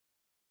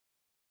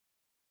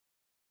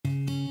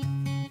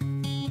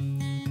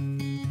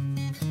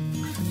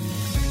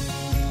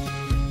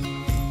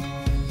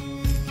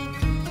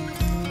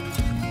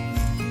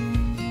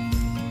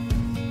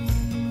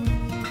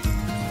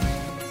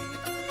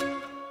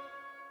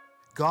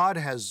God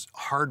has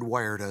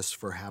hardwired us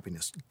for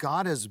happiness.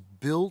 God has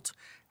built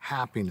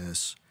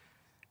happiness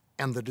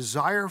and the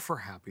desire for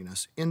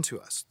happiness into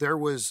us. There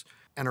was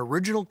an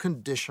original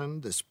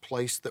condition, this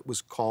place that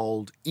was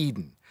called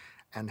Eden,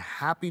 and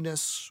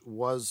happiness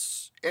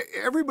was,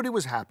 everybody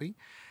was happy,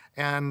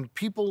 and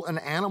people and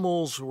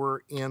animals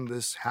were in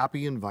this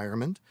happy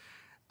environment,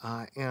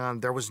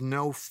 and there was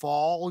no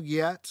fall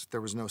yet,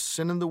 there was no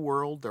sin in the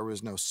world, there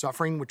was no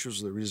suffering, which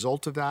was the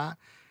result of that,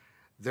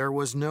 there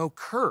was no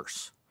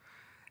curse.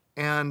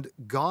 And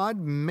God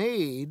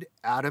made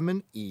Adam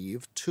and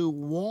Eve to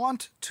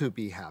want to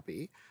be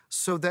happy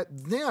so that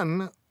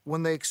then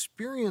when they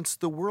experienced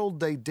the world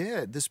they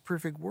did, this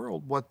perfect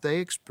world, what they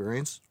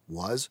experienced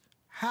was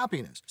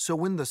happiness. So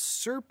when the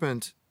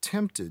serpent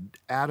tempted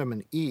Adam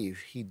and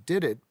Eve, he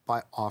did it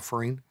by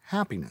offering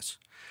happiness.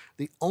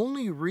 The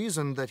only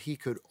reason that he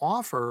could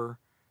offer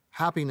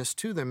happiness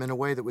to them in a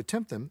way that would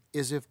tempt them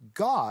is if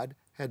God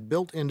had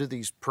built into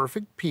these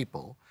perfect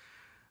people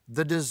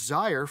the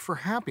desire for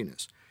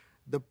happiness.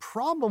 The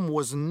problem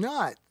was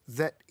not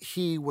that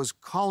he was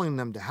calling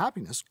them to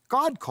happiness.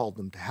 God called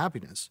them to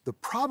happiness. The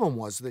problem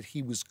was that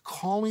he was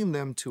calling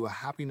them to a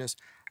happiness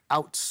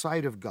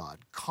outside of God,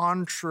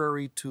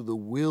 contrary to the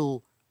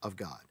will of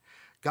God.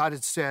 God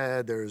had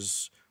said,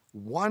 there's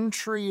one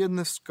tree in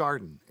this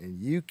garden, and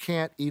you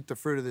can't eat the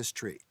fruit of this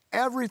tree.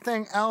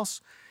 Everything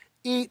else,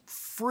 eat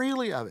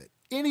freely of it.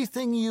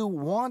 Anything you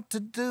want to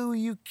do,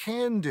 you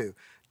can do.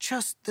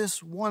 Just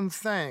this one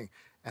thing.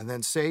 And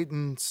then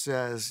Satan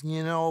says,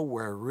 you know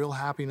where real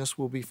happiness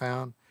will be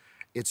found?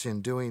 It's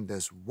in doing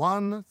this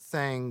one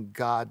thing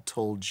God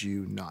told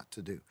you not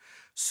to do.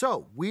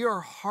 So we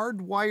are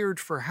hardwired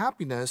for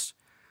happiness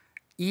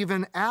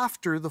even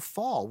after the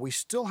fall. We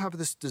still have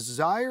this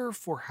desire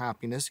for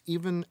happiness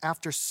even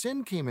after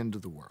sin came into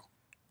the world.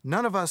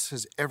 None of us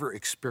has ever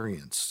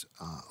experienced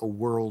a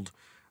world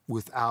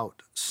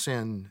without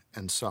sin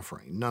and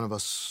suffering. None of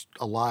us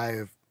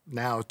alive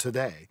now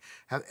today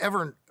have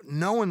ever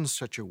known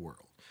such a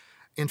world.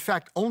 In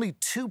fact, only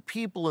two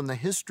people in the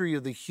history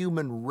of the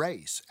human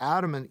race,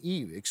 Adam and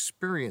Eve,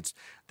 experienced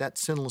that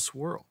sinless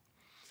world.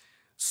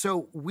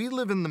 So we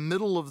live in the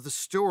middle of the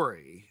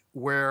story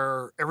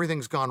where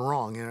everything's gone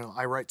wrong. You know,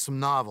 I write some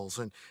novels,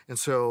 and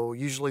so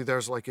usually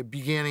there's like a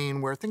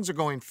beginning where things are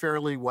going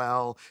fairly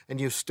well,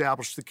 and you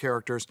establish the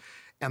characters,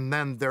 and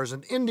then there's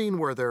an ending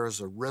where there's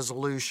a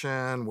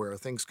resolution, where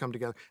things come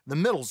together. The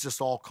middle's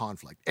just all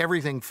conflict.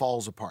 Everything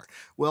falls apart.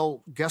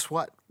 Well, guess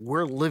what?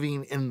 We're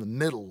living in the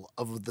middle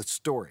of the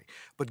story.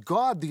 But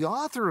God, the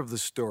author of the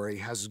story,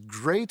 has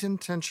great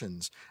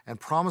intentions and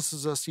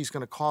promises us he's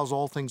going to cause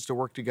all things to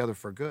work together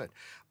for good.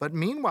 But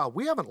meanwhile,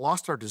 we haven't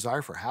lost our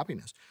desire for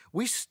happiness.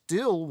 We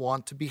still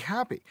want to be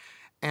happy.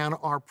 And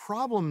our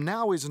problem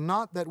now is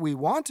not that we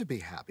want to be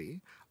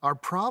happy. Our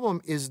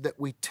problem is that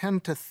we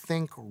tend to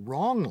think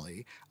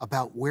wrongly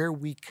about where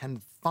we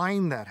can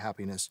find that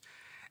happiness.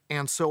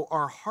 And so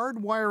our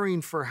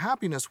hardwiring for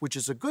happiness, which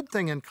is a good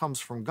thing and comes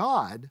from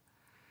God,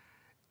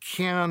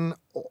 can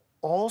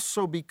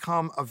also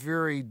become a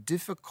very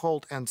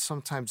difficult and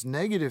sometimes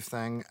negative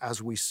thing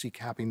as we seek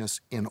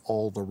happiness in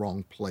all the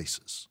wrong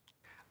places.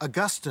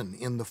 Augustine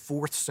in the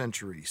 4th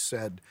century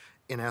said,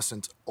 in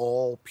essence,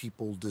 all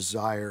people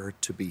desire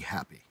to be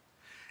happy.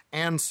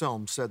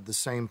 Anselm said the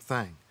same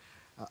thing.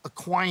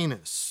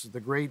 Aquinas, the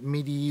great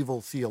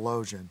medieval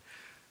theologian,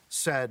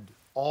 said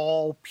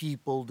all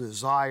people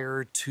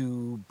desire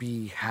to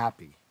be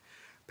happy.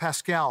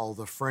 Pascal,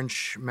 the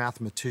French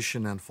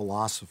mathematician and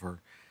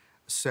philosopher,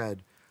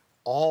 said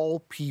all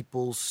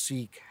people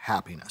seek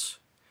happiness.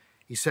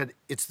 He said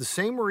it's the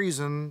same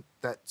reason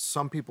that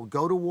some people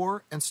go to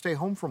war and stay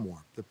home from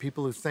war. The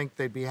people who think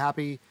they'd be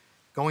happy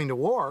going to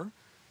war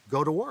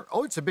go to war.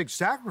 Oh, it's a big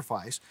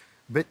sacrifice,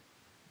 but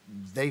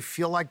they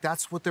feel like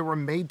that's what they were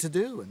made to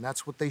do, and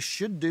that's what they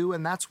should do,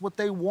 and that's what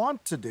they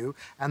want to do,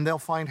 and they'll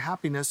find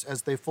happiness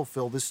as they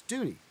fulfill this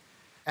duty.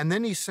 And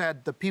then he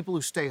said the people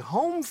who stay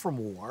home from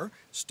war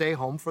stay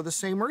home for the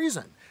same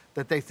reason,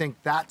 that they think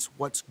that's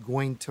what's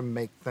going to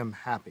make them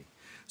happy.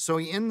 So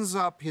he ends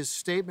up his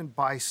statement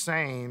by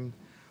saying,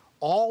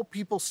 all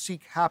people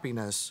seek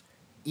happiness,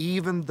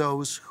 even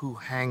those who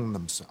hang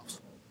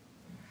themselves.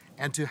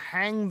 And to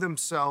hang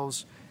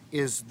themselves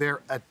is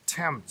their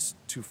attempts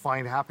to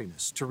find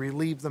happiness, to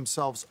relieve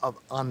themselves of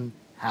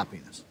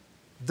unhappiness.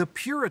 The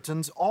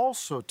Puritans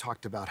also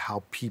talked about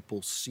how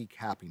people seek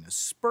happiness.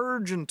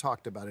 Spurgeon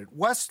talked about it.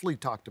 Wesley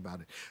talked about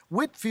it.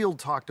 Whitefield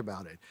talked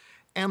about it.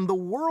 And the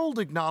world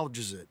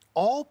acknowledges it.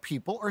 All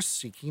people are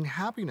seeking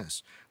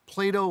happiness.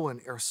 Plato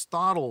and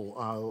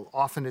Aristotle,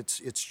 often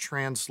it's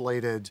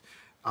translated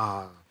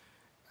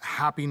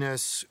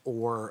happiness,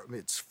 or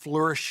it's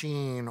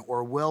flourishing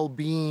or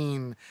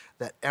well-being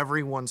that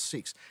everyone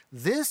seeks.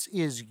 This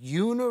is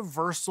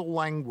universal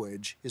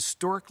language,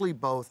 historically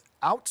both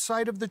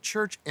outside of the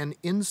church and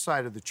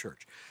inside of the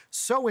church.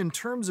 So in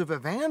terms of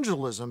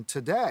evangelism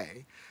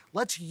today,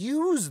 let's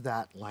use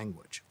that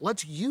language.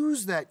 Let's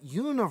use that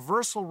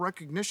universal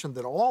recognition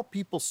that all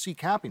people seek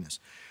happiness.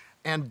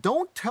 And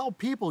don't tell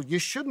people you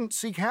shouldn't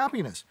seek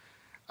happiness.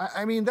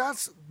 I mean,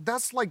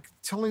 that's like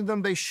telling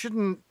them they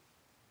shouldn't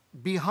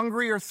be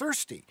hungry or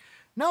thirsty.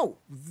 No,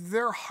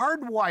 they're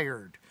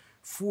hardwired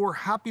for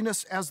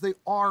happiness as they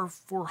are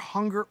for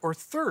hunger or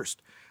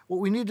thirst. What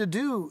we need to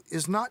do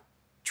is not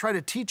try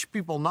to teach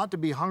people not to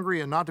be hungry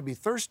and not to be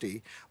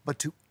thirsty, but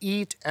to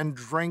eat and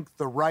drink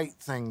the right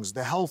things,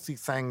 the healthy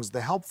things,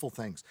 the helpful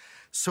things.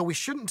 So we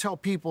shouldn't tell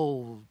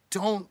people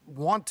don't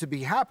want to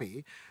be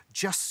happy.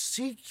 Just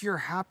seek your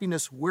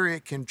happiness where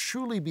it can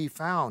truly be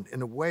found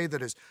in a way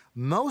that is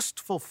most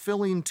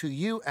fulfilling to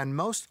you and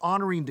most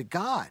honoring to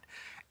God.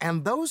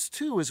 And those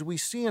two, as we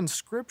see in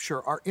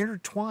Scripture, are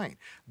intertwined.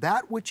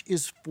 That which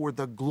is for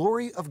the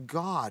glory of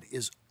God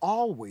is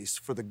always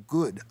for the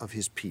good of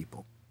His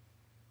people.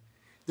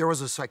 There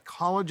was a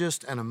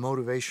psychologist and a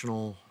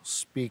motivational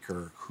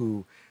speaker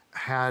who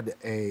had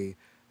a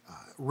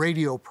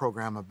radio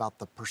program about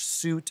the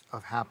pursuit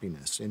of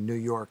happiness in New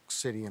York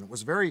City, and it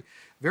was very,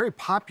 very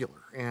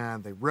popular.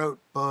 And they wrote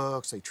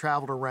books, they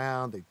traveled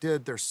around, they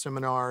did their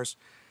seminars,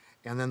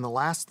 and then the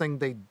last thing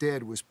they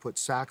did was put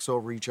sacks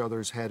over each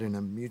other's head in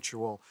a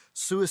mutual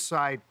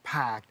suicide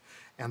pact,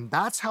 and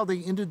that's how they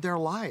ended their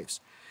lives.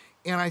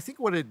 And I think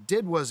what it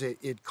did was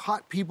it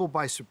caught people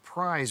by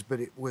surprise,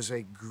 but it was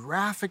a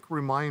graphic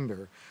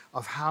reminder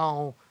of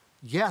how,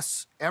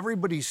 yes,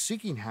 everybody's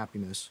seeking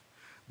happiness,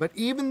 but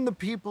even the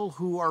people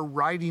who are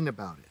writing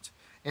about it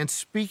and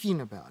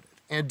speaking about it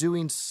and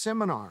doing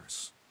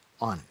seminars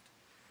on it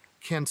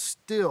can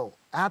still,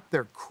 at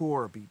their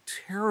core, be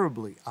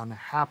terribly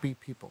unhappy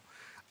people,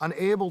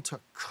 unable to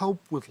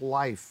cope with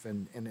life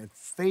and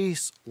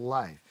face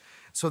life.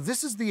 So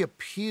this is the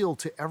appeal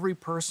to every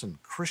person,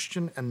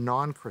 Christian and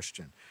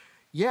non-Christian.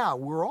 Yeah,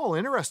 we're all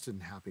interested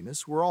in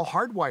happiness. We're all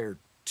hardwired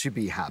to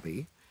be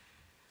happy.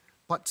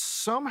 But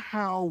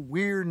somehow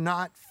we're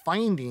not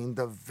finding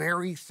the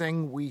very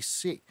thing we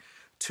seek.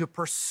 To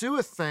pursue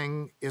a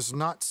thing is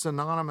not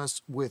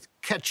synonymous with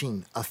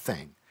catching a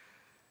thing.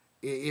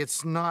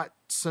 It's not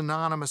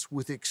synonymous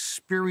with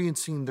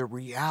experiencing the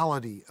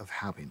reality of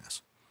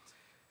happiness.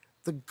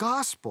 The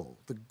gospel,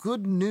 the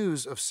good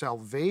news of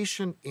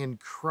salvation in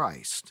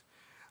Christ,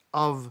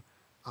 of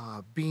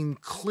being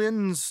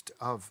cleansed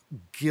of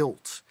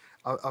guilt,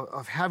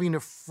 of having a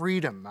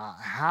freedom.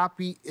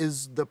 Happy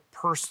is the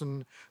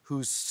person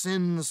whose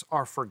sins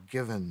are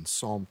forgiven,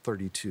 Psalm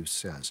 32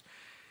 says.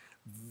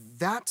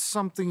 That's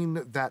something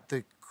that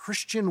the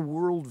Christian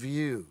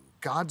worldview,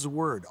 God's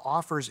Word,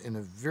 offers in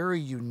a very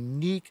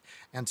unique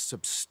and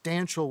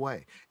substantial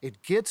way.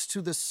 It gets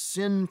to the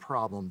sin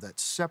problem that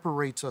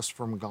separates us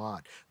from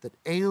God, that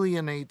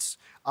alienates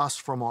us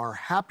from our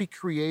happy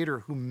Creator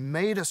who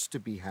made us to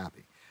be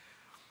happy.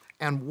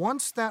 And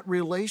once that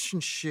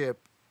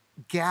relationship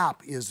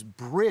gap is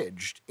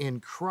bridged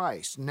in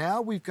Christ,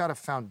 now we've got a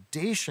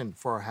foundation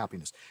for our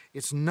happiness.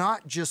 It's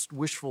not just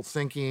wishful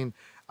thinking,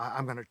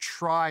 I'm going to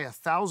try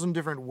 1,000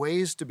 different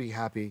ways to be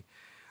happy,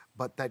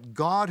 but that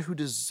God who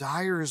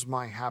desires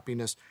my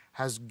happiness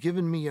has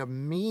given me a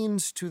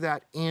means to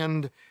that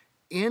end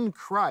in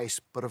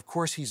Christ. But of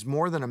course, He's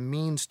more than a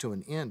means to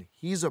an end.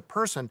 He's a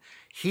person.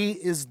 He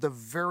is the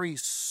very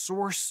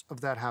source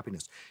of that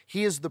happiness.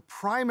 He is the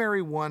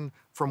primary one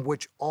from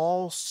which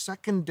all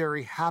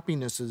secondary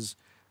happinesses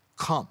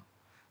come.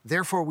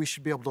 Therefore, we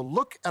should be able to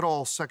look at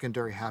all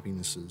secondary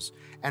happinesses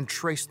and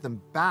trace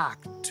them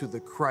back to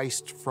the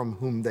Christ from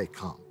whom they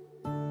come.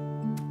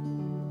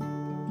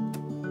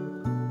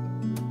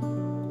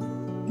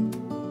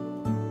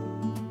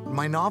 In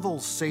my novel,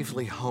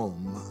 Safely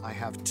Home, I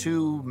have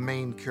two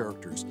main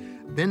characters.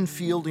 Ben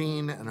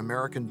Fielding, an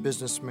American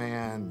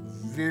businessman,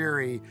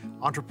 very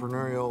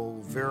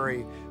entrepreneurial,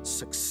 very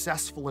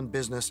successful in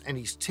business, and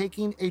he's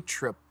taking a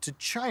trip to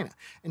China.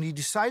 And he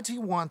decides he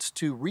wants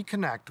to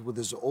reconnect with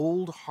his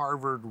old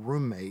Harvard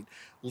roommate,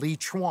 Li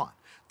Chuan.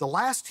 The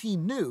last he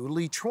knew,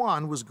 Li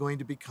Chuan was going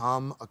to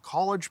become a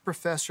college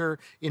professor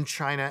in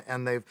China,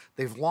 and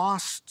they've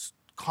lost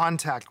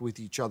contact with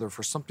each other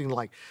for something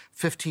like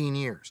 15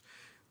 years.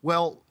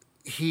 Well,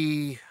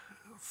 he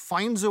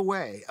finds a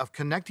way of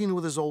connecting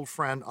with his old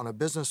friend on a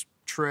business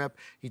trip.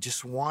 He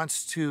just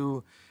wants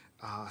to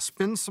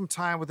spend some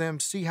time with him,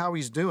 see how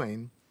he's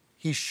doing.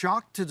 He's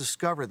shocked to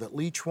discover that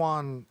Li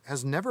Chuan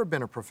has never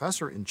been a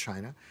professor in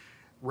China.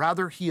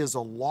 Rather, he is a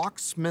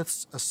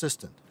locksmith's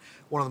assistant.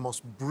 One of the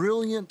most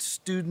brilliant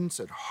students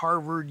at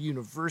Harvard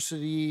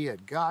University,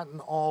 had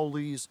gotten all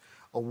these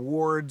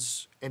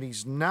awards, and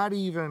he's not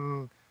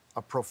even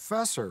a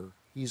professor.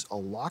 He's a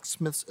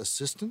locksmith's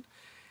assistant.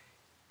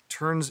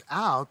 Turns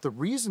out the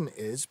reason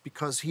is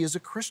because he is a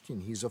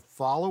Christian. He's a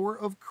follower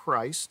of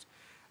Christ.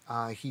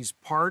 He's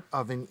part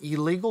of an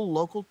illegal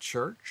local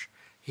church.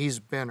 He's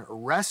been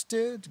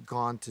arrested,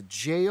 gone to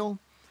jail,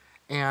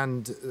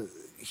 and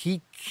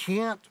he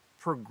can't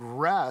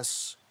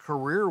progress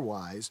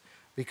career-wise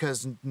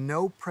because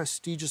no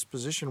prestigious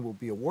position will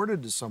be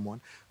awarded to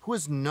someone who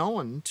is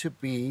known to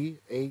be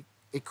a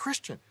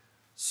Christian.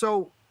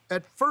 So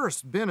at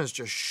first, Ben is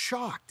just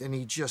shocked, and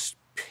he just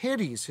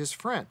pities his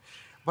friend.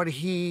 but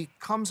he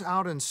comes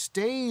out and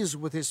stays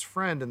with his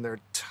friend in their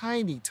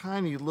tiny,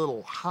 tiny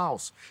little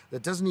house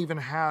that doesn't even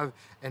have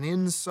an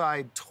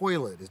inside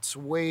toilet. It's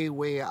way,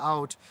 way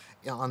out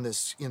in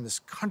this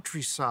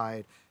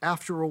countryside.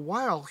 After a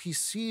while, he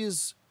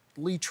sees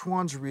Li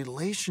Chuan's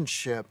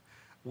relationship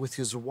with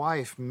his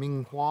wife,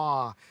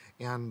 Minghua,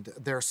 and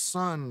their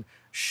son,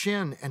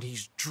 Shin, and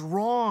he's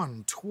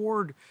drawn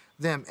toward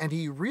them, and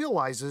he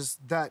realizes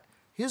that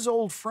his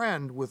old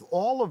friend, with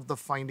all of the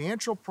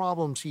financial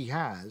problems he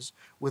has,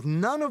 with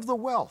none of the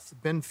wealth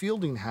Ben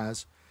Fielding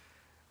has,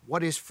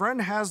 what his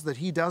friend has that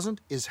he doesn't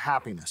is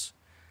happiness.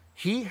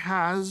 He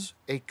has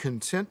a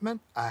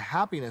contentment, a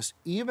happiness,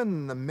 even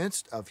in the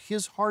midst of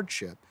his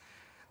hardship,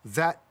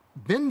 that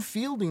Ben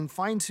Fielding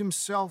finds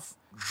himself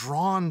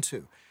drawn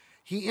to.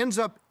 He ends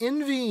up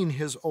envying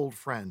his old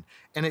friend,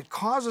 and it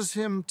causes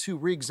him to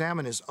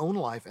re-examine his own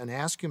life and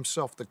ask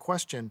himself the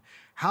question,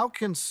 how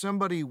can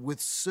somebody with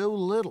so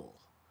little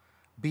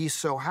be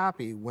so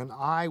happy when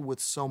I with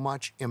so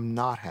much am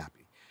not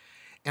happy?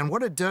 And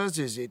what it does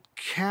is it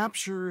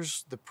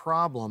captures the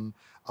problem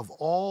of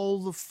all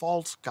the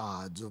false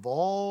gods, of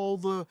all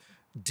the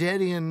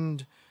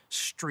dead-end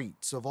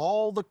streets, of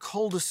all the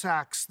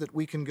cul-de-sacs that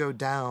we can go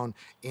down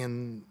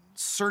in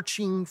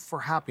searching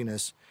for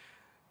happiness.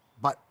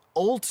 But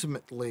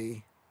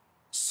ultimately,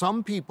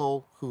 some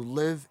people who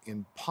live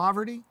in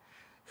poverty,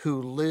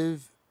 who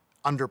live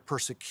under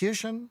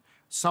persecution,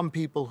 some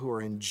people who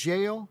are in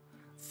jail,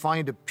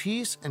 find a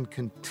peace and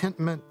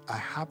contentment, a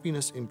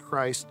happiness in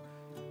Christ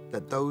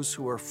that those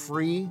who are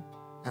free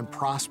and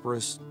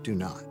prosperous do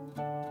not.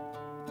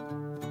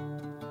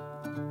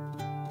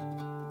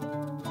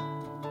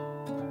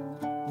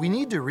 We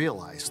need to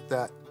realize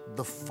that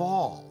the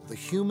fall, the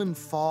human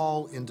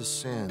fall into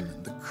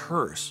sin, the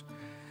curse,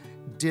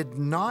 did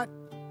not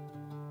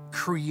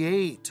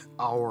create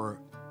our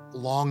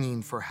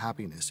longing for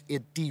happiness.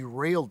 It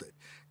derailed it.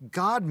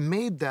 God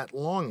made that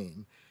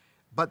longing,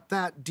 but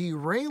that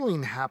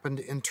derailing happened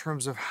in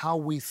terms of how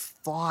we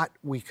thought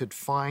we could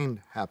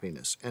find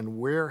happiness and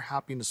where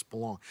happiness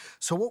belonged.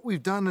 So what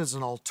we've done as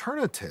an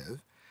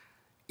alternative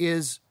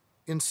is,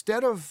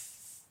 instead of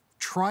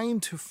trying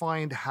to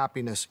find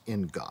happiness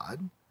in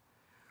God,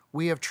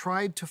 we have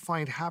tried to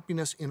find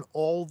happiness in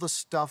all the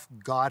stuff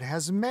God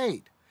has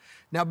made.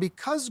 Now,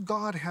 because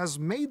God has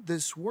made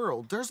this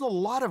world, there's a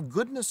lot of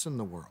goodness in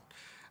the world.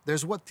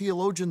 There's what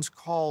theologians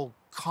call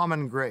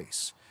common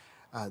grace,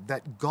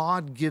 that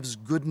God gives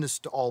goodness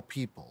to all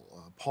people.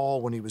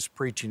 Paul, when he was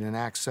preaching in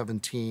Acts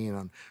 17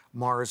 on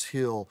Mars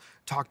Hill,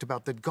 talked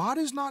about that God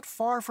is not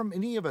far from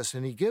any of us,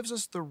 and he gives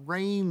us the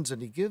rains,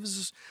 and he gives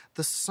us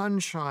the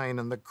sunshine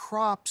and the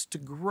crops to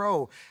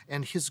grow,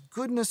 and his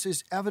goodness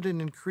is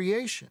evident in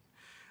creation.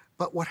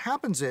 But what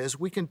happens is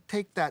we can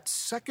take that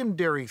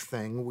secondary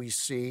thing we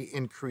see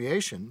in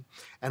creation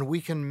and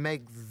we can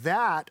make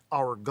that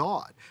our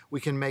God.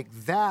 We can make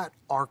that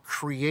our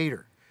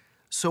creator.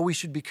 So we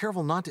should be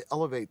careful not to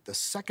elevate the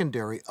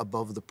secondary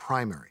above the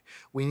primary.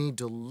 We need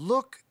to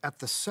look at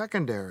the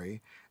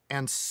secondary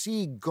and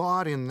see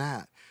God in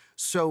that.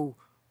 So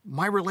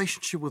my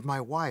relationship with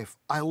my wife,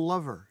 I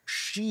love her.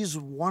 She's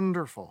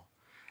wonderful.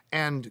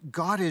 And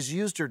God has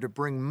used her to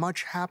bring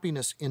much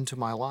happiness into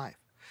my life.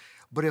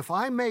 But if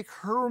I make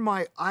her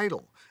my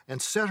idol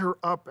and set her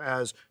up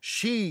as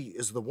she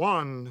is the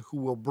one who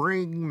will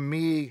bring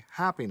me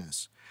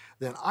happiness,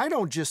 then I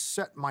don't just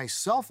set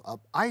myself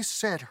up, I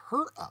set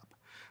her up,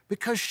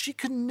 because she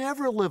can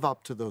never live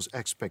up to those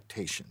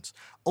expectations.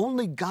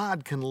 Only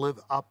God can live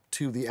up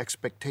to the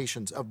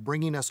expectations of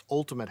bringing us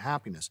ultimate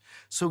happiness.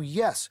 So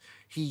yes,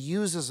 he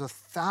uses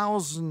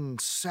 1,000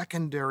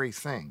 secondary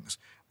things,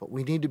 but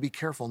we need to be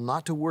careful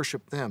not to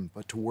worship them,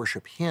 but to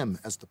worship him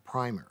as the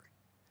primary.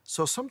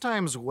 So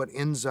sometimes what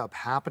ends up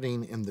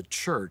happening in the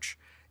church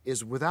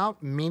is,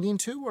 without meaning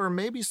to, or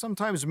maybe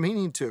sometimes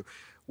meaning to,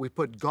 we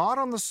put God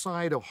on the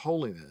side of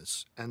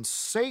holiness and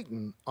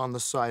Satan on the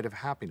side of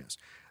happiness.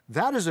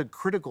 That is a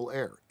critical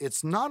error.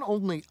 It's not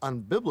only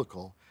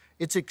unbiblical,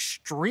 it's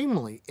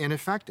extremely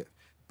ineffective.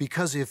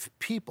 Because if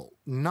people,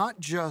 not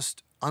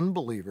just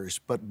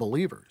unbelievers, but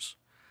believers,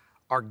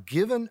 are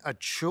given a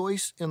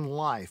choice in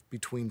life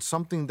between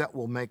something that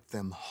will make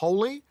them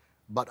holy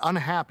but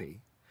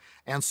unhappy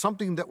and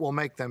something that will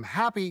make them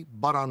happy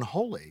but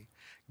unholy,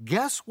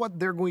 guess what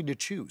they're going to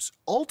choose?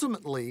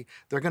 Ultimately,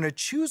 they're going to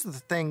choose the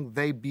thing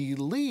they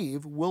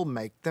believe will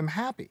make them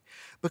happy,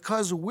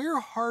 because we're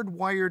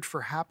hardwired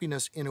for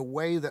happiness in a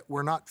way that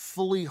we're not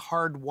fully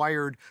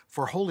hardwired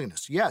for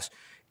holiness. Yes,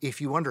 if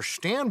you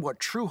understand what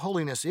true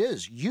holiness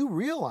is, you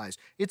realize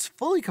it's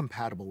fully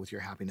compatible with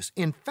your happiness.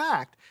 In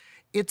fact,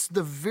 it's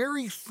the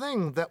very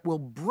thing that will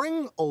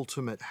bring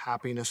ultimate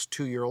happiness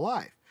to your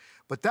life.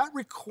 But that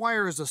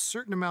requires a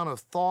certain amount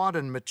of thought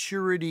and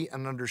maturity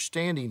and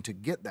understanding to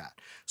get that.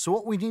 So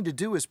what we need to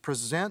do is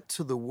present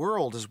to the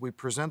world, as we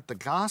present the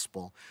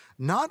gospel,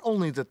 not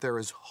only that there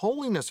is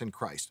holiness in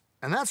Christ,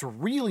 and that's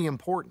really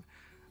important,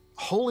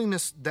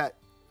 holiness that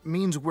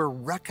means we're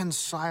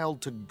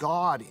reconciled to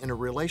God in a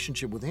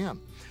relationship with him,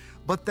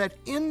 but that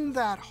in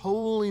that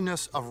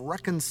holiness of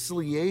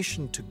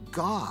reconciliation to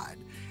God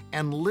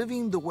and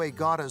living the way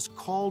God has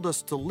called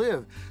us to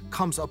live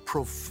comes a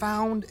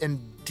profound and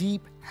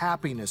deep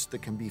happiness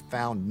that can be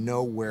found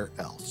nowhere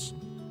else.